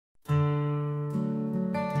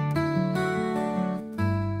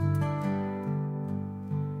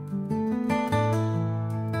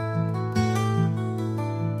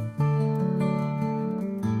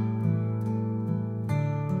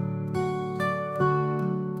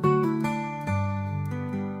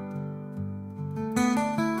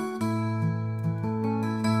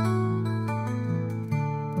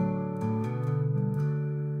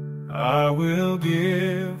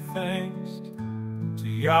give thanks to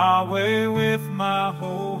Yahweh with my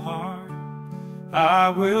whole heart. I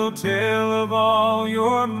will tell of all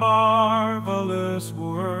your marvelous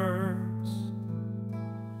works.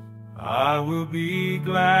 I will be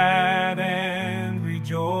glad and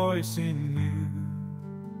rejoice in you.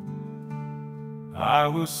 I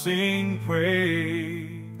will sing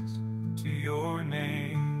praise to your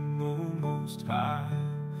name, O Most High.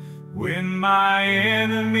 When my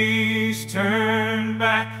enemies turn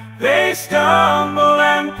back, they stumble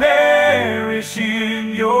and perish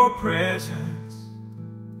in your presence.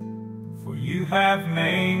 For you have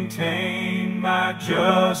maintained my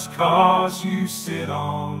just cause. You sit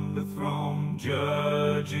on the throne,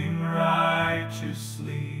 judging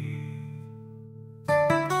righteously.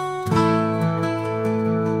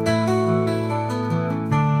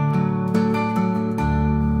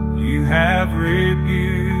 You have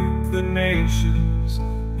rebuked the nations,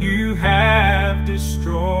 you have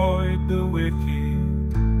destroyed the wicked,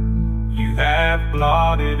 you have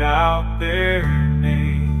blotted out their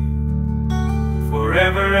name.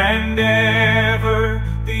 Forever and ever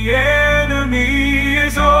the enemy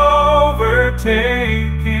is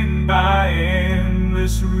overtaken by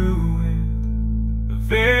endless ruin, the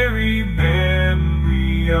very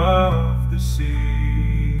memory of the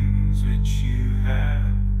cities which you have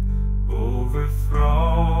overthrown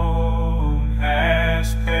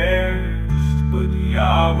has perished. But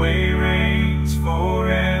Yahweh reigns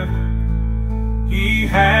forever. He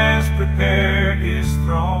has prepared his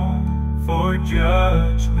throne for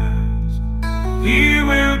judgment. He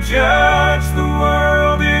will judge the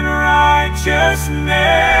world in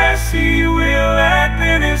righteousness. He will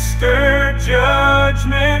administer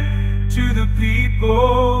judgment to the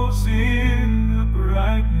peoples in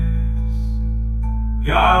uprightness.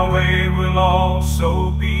 Yahweh will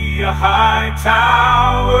also be a high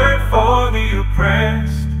tower for the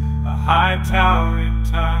oppressed, a high tower in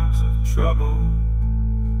times of trouble.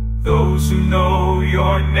 Those who know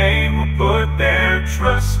your name will put their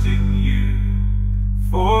trust in you.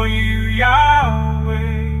 For you,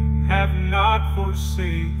 Yahweh, have not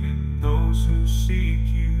forsaken those who seek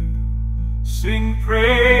you. Sing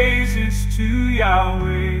praises to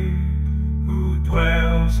Yahweh, who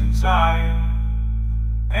dwells in Zion,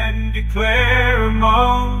 and declare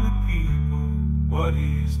among the people what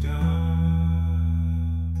he's done.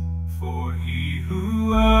 For he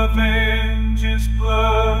who avenges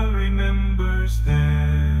blood remembers them.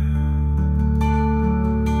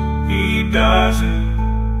 He doesn't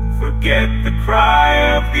forget the cry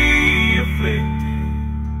of the afflicted.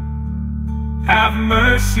 Have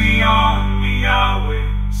mercy on me, Yahweh.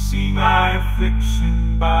 See my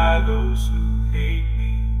affliction by those who hate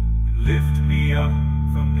me, and lift me up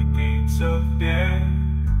from the gates of death,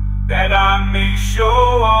 that I may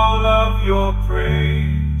show all of your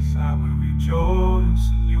praise. I will rejoice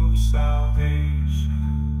in your salvation.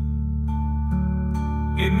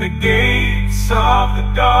 In the gates of the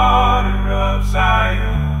daughter of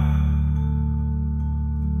Zion,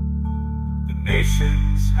 the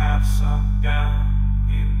nations have sunk down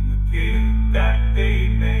in the pit that they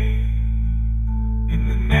made, in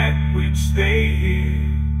the net which they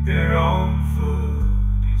hid, their own foot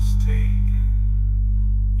is taken.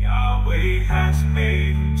 Yahweh has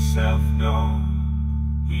made himself known.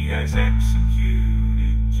 He has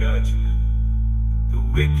executed judgment. The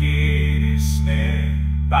wicked is snared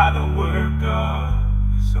by the work of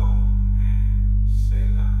his own hands.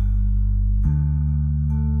 Selah.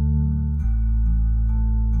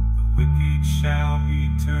 The wicked shall be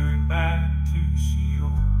turned back to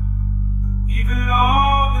Sheol, even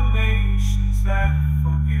all the nations that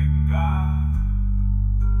forget God.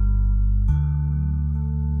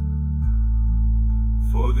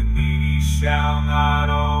 For the needy shall not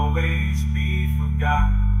always be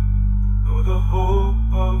forgotten, nor the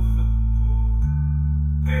hope of the poor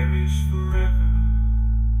perish forever.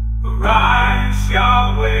 Arise,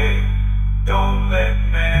 Yahweh, don't let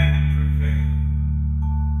man prevail.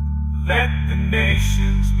 Let the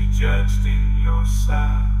nations be judged in your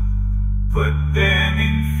sight. Put them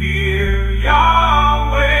in fear,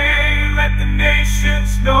 Yahweh. Let the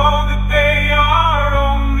nations know that they